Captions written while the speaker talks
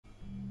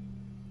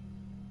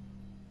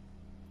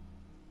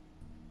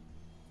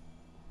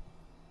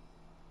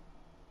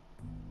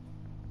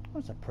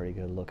That's a pretty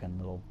good looking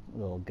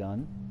little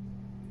gun.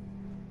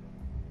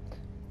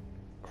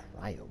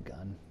 Cryo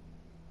gun.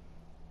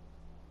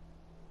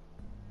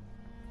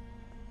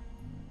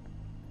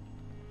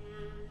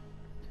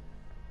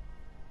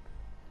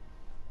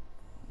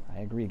 I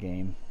agree,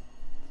 game.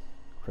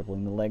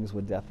 Crippling the legs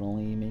would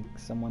definitely make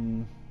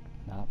someone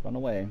not run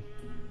away.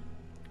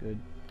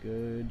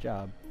 Good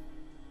job.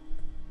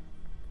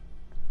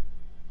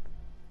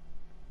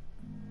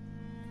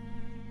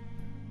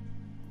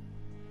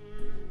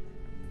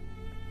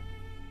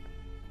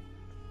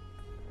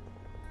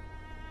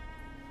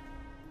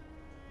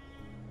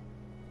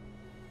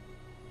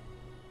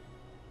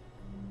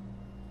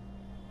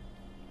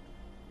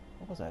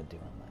 What was I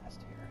doing last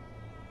year?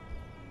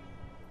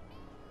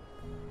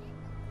 I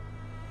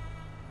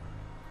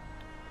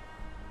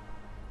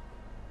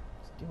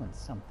was doing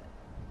something.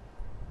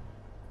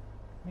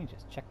 Let me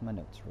just check my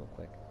notes real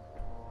quick.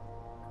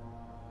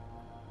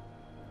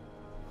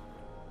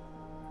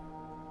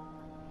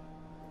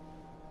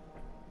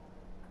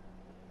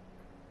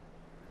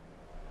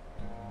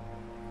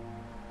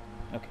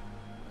 Okay,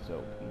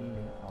 so we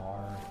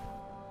are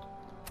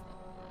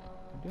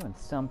doing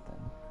something.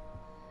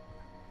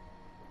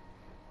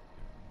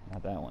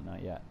 Not that one,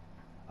 not yet.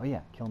 Oh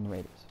yeah, killing the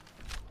raiders.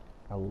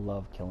 I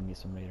love killing me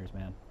some raiders,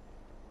 man.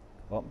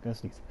 Oh, I'm gonna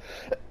sneeze.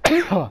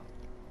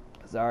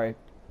 Sorry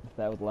if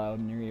that was loud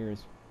in your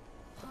ears.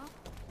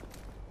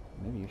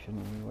 Maybe you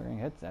shouldn't be wearing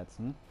headsets,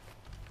 hmm?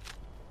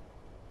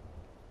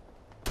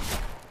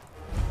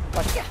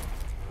 What?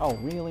 Oh,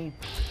 really?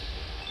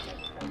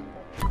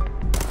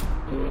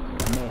 I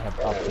may have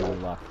upped my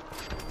luck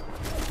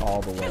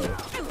all the way.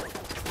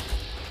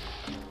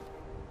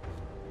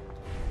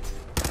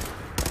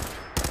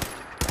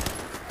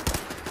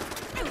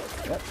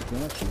 Yep,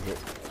 gonna choose it.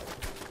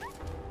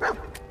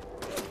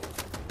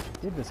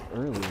 Did this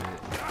earlier.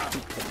 I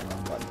keep hitting the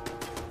wrong button.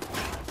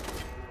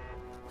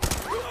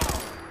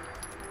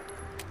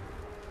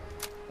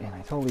 And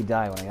I totally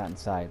died when I got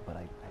inside, but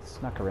I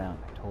snuck around.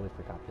 I totally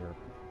forgot there were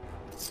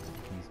these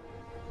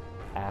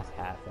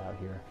ass-hats out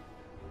here.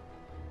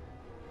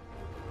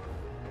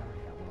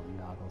 We got welding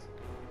goggles.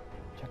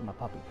 Check my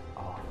puppy.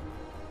 Oh,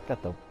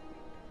 got the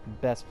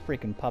best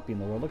freaking puppy in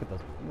the world. Look at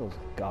those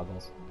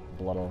goggles.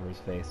 Blood all over his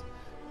face.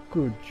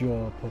 Good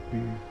job,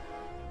 puppy.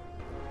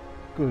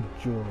 Good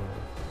job.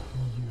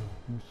 Yeah,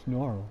 you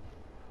snarl.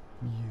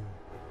 Yeah.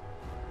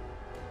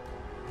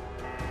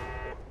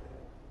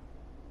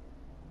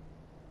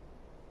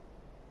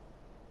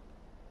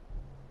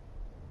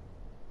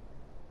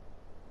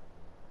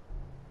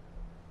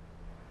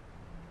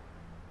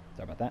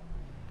 Sorry about that.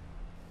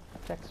 A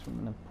text from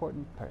an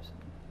important person.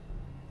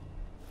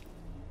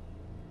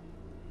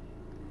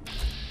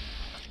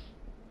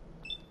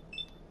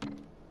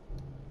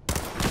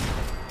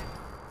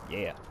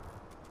 Yeah.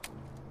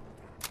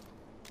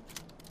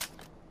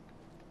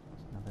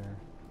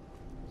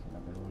 There's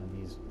another one of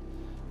these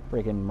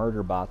freaking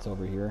murder bots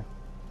over here.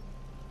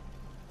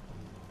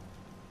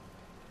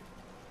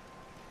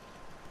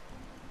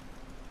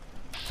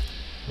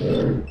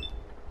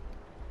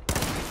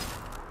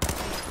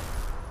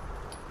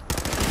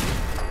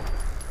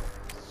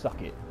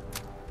 Suck it.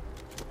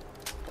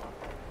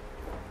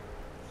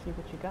 See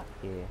what you got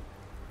here.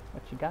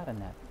 What you got in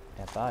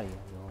that body of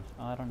yours.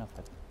 Oh, I don't know if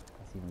that's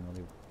even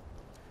really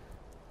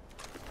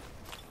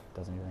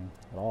doesn't anything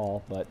at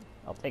all, but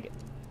I'll take it.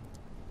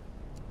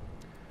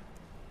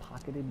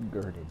 Pocketed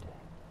girded.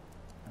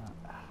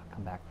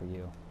 Come back for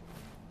you.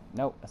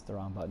 Nope, that's the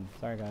wrong button.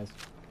 Sorry, guys.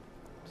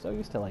 So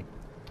used to like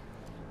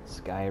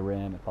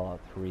Skyrim and Fallout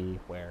 3,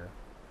 where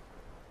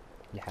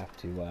you have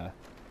to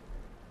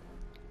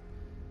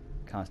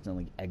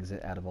constantly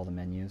exit out of all the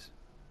menus.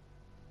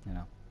 You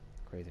know,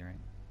 crazy, right?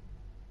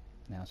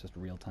 Now it's just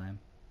real time.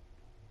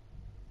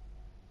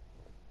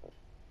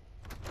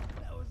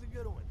 That was a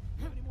good one.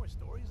 Have any more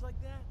stories like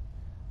that?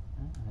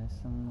 There's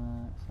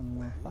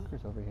some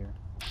fuckers over here.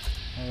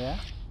 Oh yeah?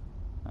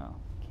 Oh,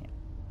 can't.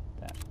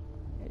 That.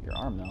 Hit your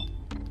arm though.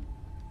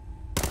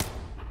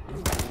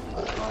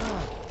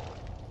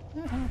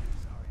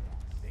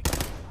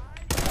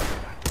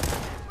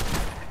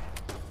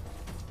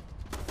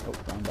 Oh,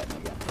 wrong button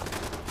again.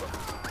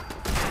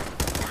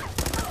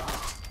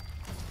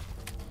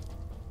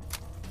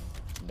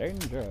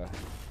 Danger.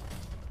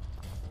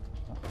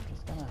 Well, I'm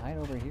just gonna hide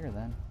over here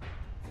then.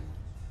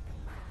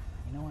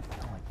 You know what?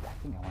 I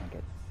think I want to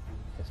get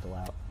pistol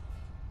out.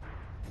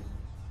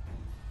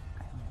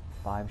 I only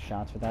have 5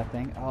 shots for that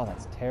thing. Oh,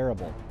 that's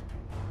terrible.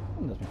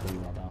 That does me pretty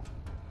well though.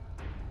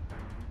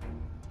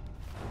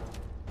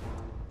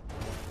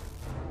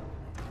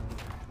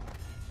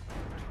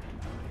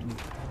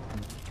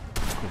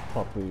 Good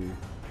puppy.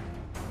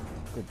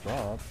 Good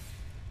job.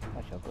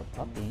 That's a good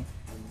puppy.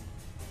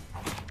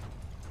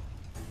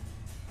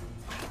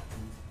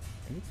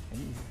 Are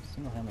you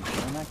single-handedly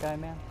killing that guy,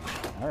 man?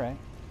 Alright.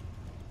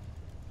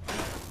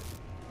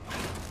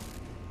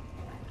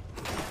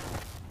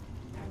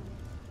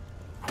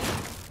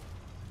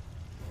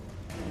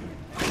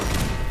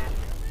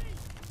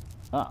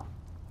 Oh,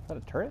 is that a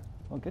turret?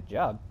 Well, good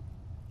job.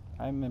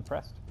 I'm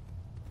impressed.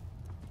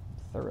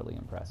 thoroughly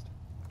impressed.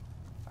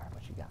 Alright,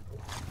 what you got?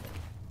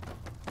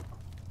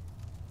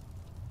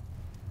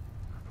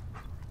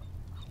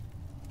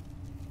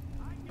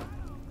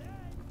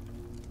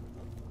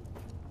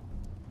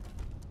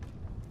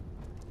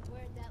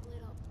 Where'd that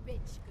little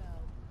bitch go?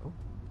 Oh.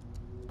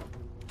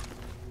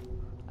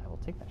 I will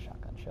take that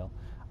shotgun shell.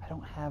 I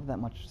don't have that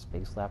much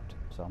space left,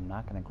 so I'm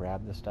not going to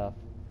grab this stuff.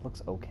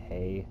 Looks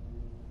okay.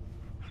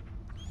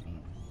 I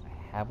mean,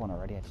 I have one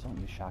already. I just don't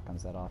use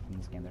shotguns that often in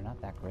this game. They're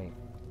not that great.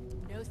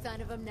 No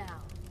sign of him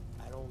now.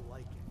 I don't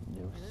like it.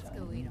 No Let's sign.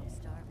 go eat. I'm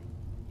starving.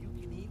 You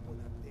can eat when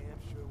I'm damn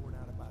sure we're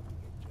not about to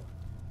get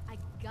jumped. I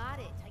got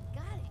it.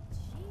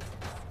 Jesus.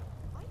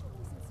 Why are you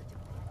losing such a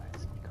bad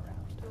Let's sneak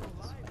around. Still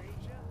alive,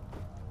 ain't ya?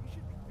 You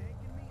should be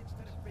thanking me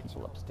instead of bitching.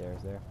 People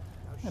upstairs there.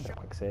 Now Another shut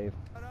quick save.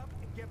 up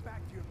and get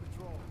back to your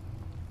patrol.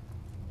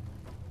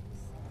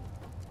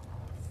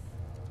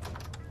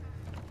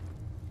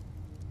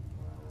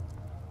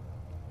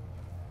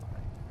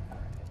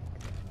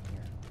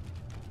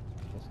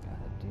 Just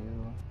gotta do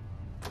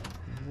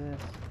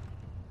this.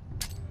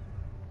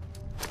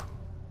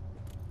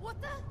 What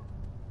the?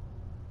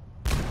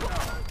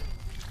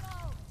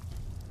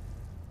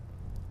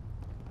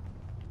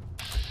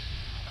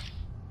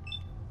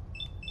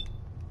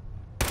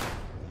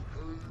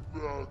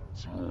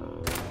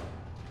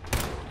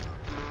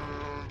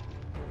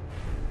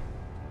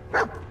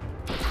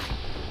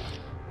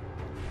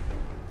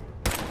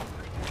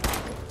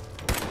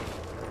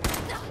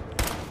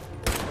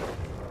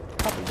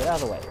 Puppy, get out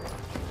of the way.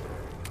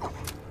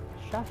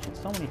 Shot you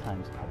so many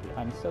times, Puppy.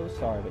 I'm so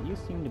sorry, but you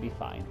seem to be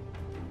fine.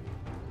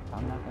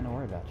 I'm not gonna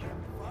worry about you.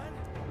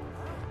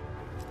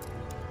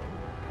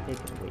 They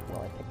can wait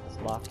while I pick this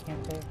lock,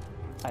 can't they?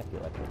 I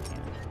feel like they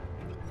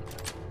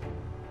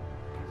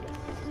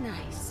can.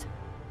 Nice.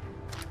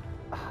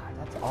 Ah,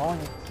 that's all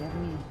you give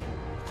me.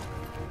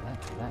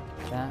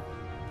 That.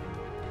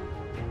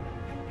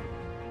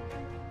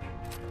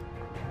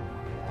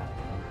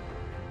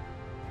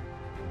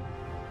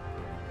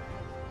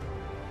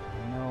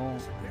 No,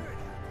 Spirit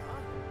act, huh?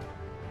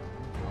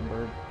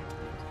 Humbird.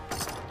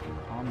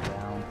 Calm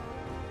down.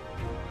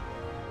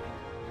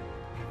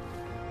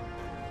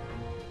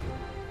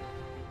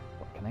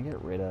 What can I get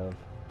rid of?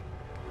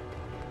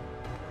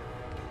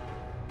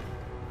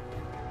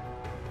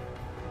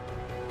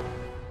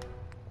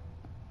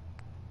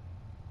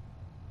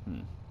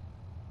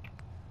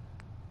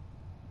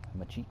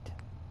 Machete.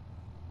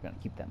 I'm gonna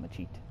keep that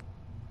machete.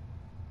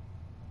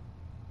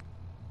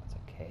 That's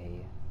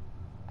okay.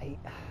 I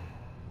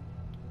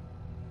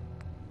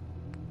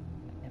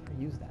never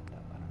use that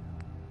though. I don't know.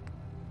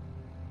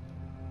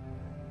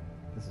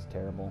 This is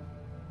terrible.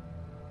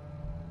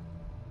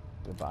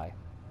 Goodbye.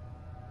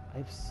 I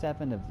have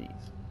 7 of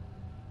these.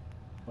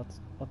 Let's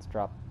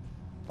drop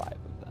 5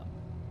 of them.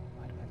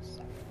 Why do I have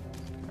 7 of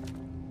those?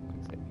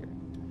 Quick save here.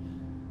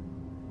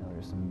 Now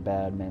there's some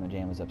bad mamma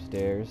jammas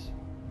upstairs.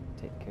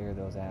 Take care of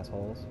those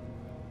assholes.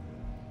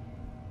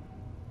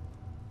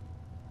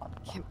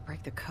 Can't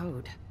break the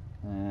code.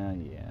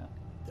 Yeah.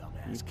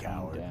 Dumbass You calm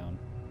coward. down.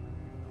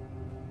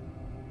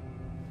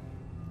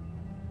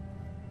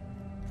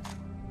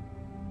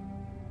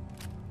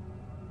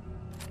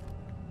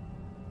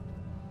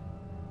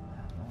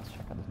 Let's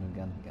check out this new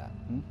gun we got.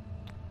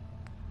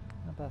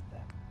 How about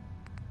that?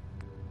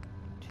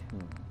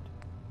 Tuned.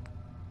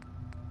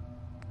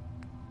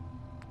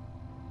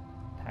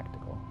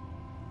 Tactical.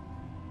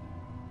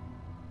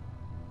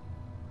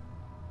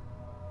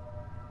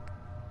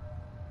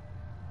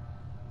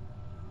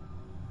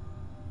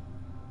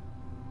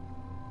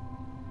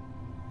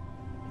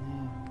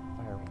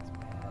 Fire rate's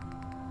bad.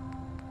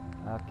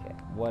 Okay,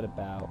 what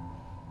about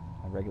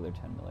a regular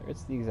 10 miller?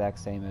 It's the exact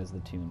same as the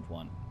tuned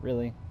one.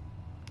 Really?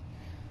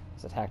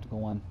 It's a tactical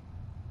one.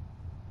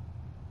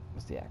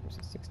 What's the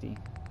accuracy? 60.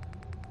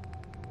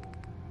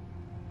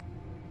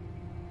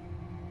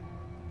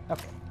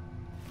 Okay.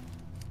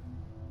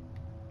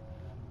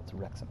 Let's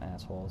wreck some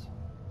assholes.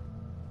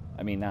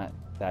 I mean, not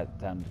that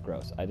sounded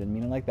gross. I didn't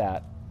mean it like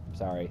that. I'm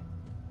sorry.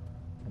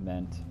 I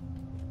meant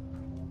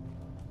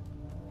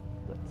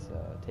let's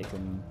take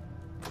him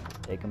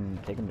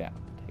down.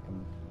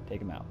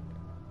 Take him out.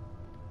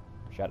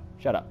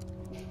 Shut up.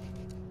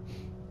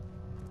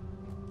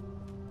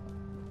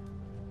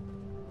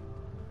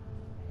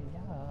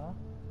 Yeah.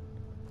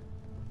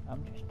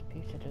 I'm just a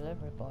pizza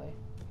delivery boy.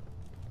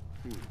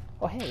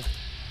 Oh hey.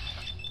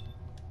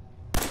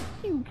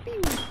 Pew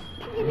pew.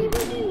 Pew pew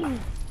pew.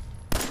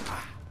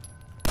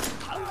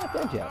 I'm not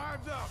dead yet.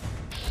 Arms up.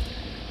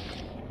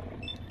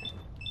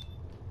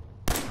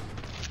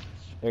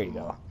 There you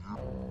go.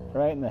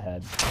 Right in the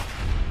head.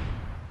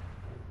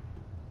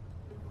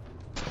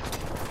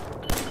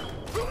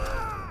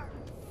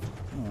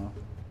 Oh.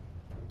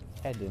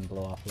 Head didn't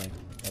blow off like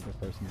the other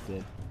person's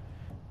did.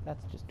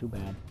 That's just too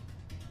bad.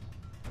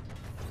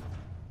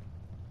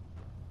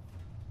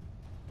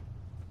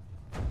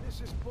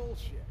 This is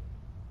bullshit.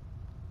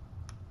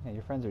 Yeah,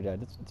 your friends are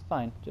dead. It's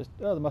fine. Just,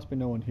 oh, there must be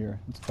no one here.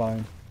 It's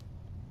fine.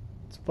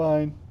 It's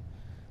fine.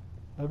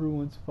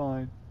 Everyone's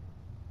fine.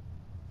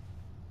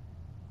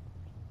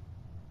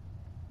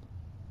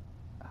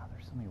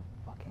 so many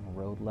fucking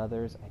road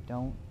leathers. I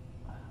don't...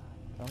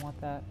 do I want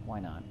that? Why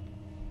not?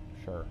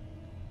 Sure.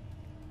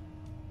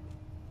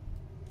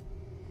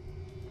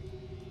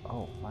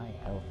 Oh, my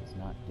health is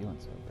not doing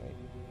so great.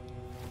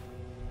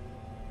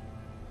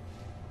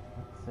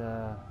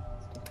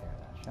 Let's take care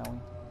of that, shall we?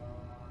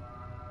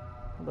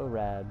 Hello,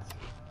 Rads.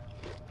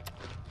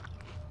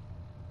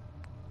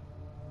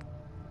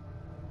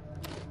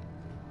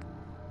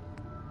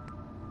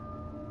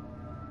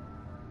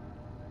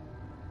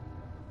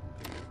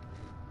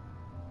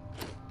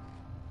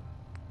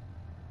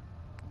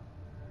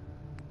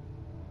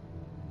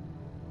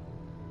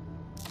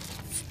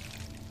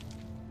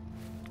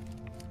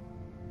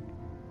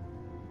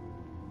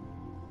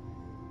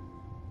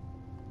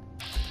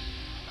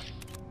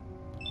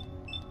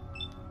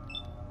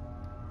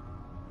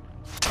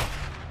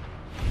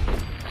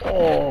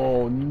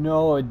 Oh,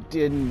 no, it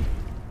didn't.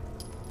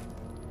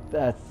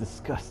 That's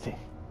disgusting.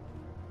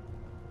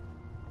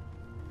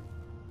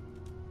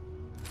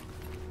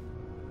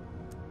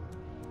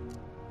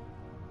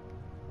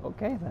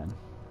 Okay, then.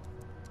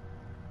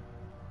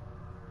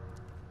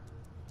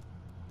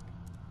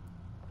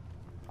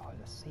 Oh, is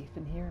it safe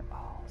in here?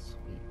 Oh,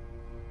 sweet.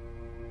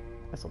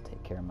 This'll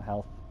take care of my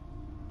health.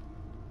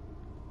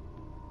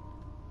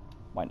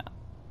 Why not?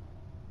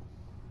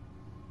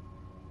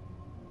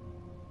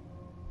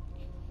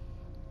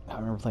 I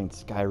remember playing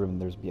Skyrim,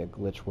 there's be a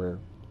glitch where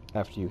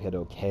after you hit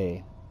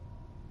OK,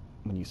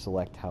 when you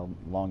select how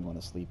long you want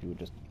to sleep, you would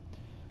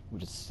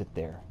just sit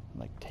there and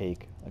like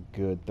take a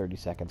good 30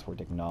 seconds for it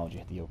to acknowledge you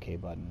hit the OK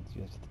button. So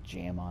you have to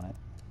jam on it.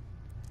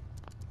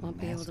 Won't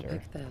be able to Master.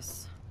 pick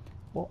this.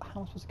 Well,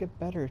 how am I supposed to get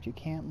better if you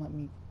can't let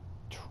me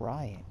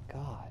try it?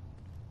 God.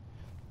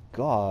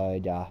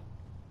 God.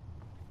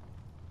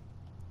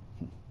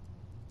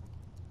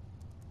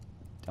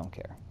 Don't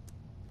care.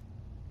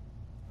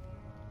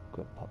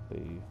 Good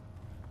puppy.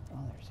 Oh,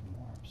 there's some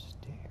more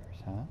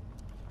upstairs, huh?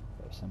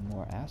 There's some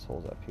more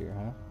assholes up here,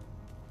 huh?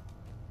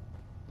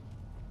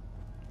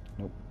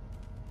 Nope.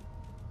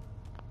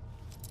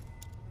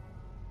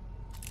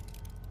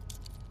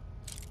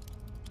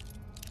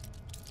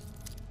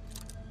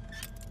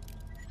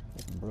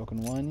 Haven't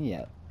broken one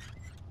yet.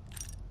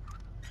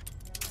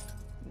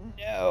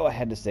 No, I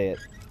had to say it.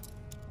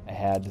 I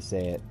had to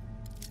say it.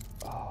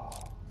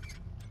 Oh,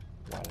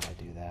 why did I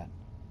do that?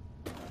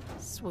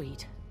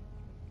 Sweet.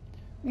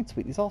 I mean,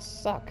 sweet, these all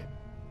suck.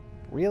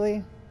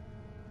 Really?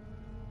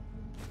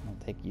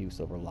 I'll take you,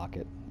 Silver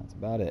Locket. That's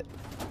about it.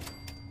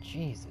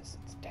 Jesus,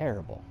 it's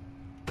terrible.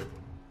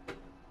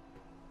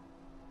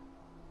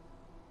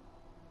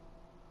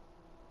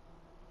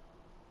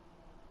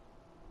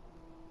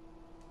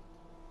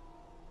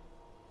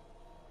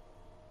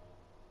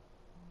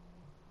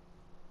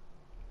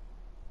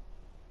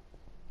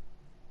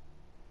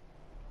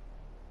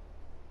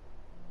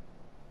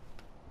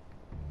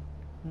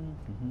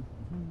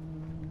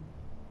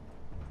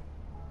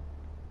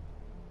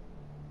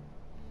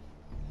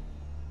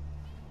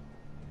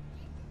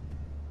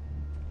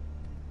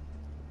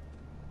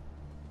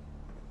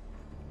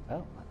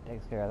 Well, that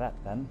takes care of that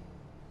then.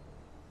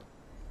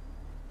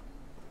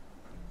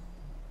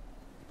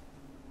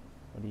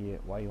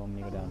 Why do you want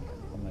me to go down?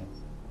 What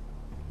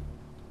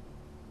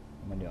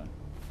am I doing?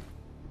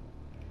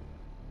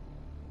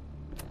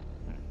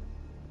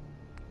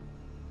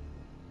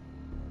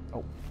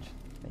 Oh,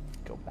 just make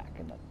it go back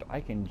in the door. I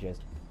can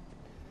just...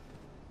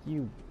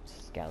 You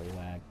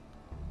scallywag.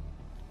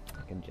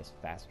 I can just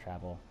fast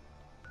travel.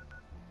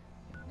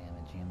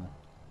 Mamma jamma.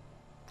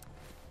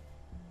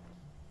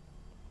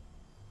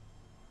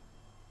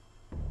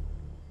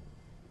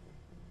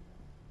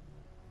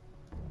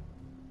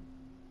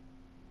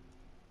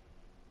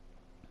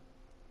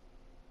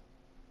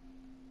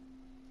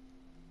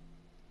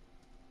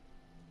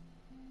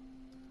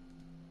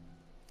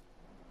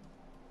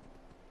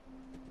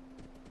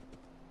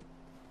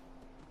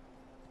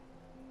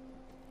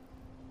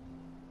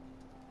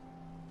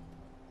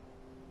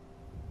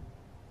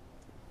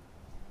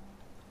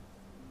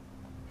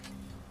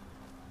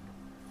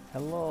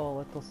 Hello,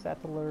 little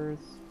settlers.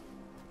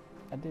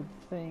 I did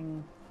the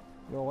thing.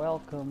 You're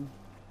welcome.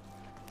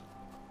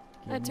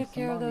 Give I me took some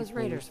care of money, those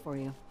raiders please. for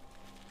you.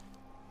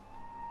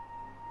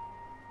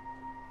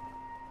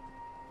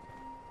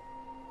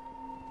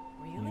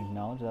 Can you Really?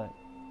 acknowledge that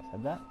I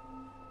said that?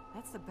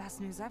 That's the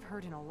best news I've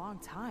heard in a long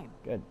time.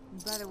 Good.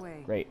 By the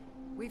way, Great.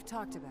 we've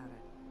talked about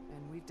it,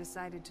 and we've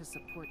decided to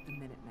support the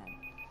Minutemen.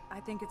 I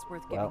think it's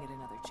worth Well, giving it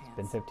another chance.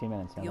 It's been 15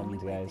 minutes now, The that only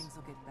means, way guys. things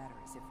will get better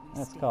is if we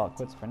Let's stand call it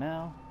quits together. for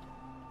now.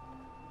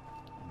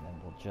 And then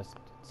we'll just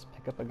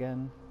pick up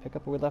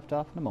where we left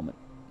off in a moment.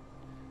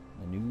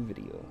 In a new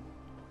video.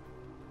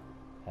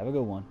 Have a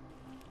good one.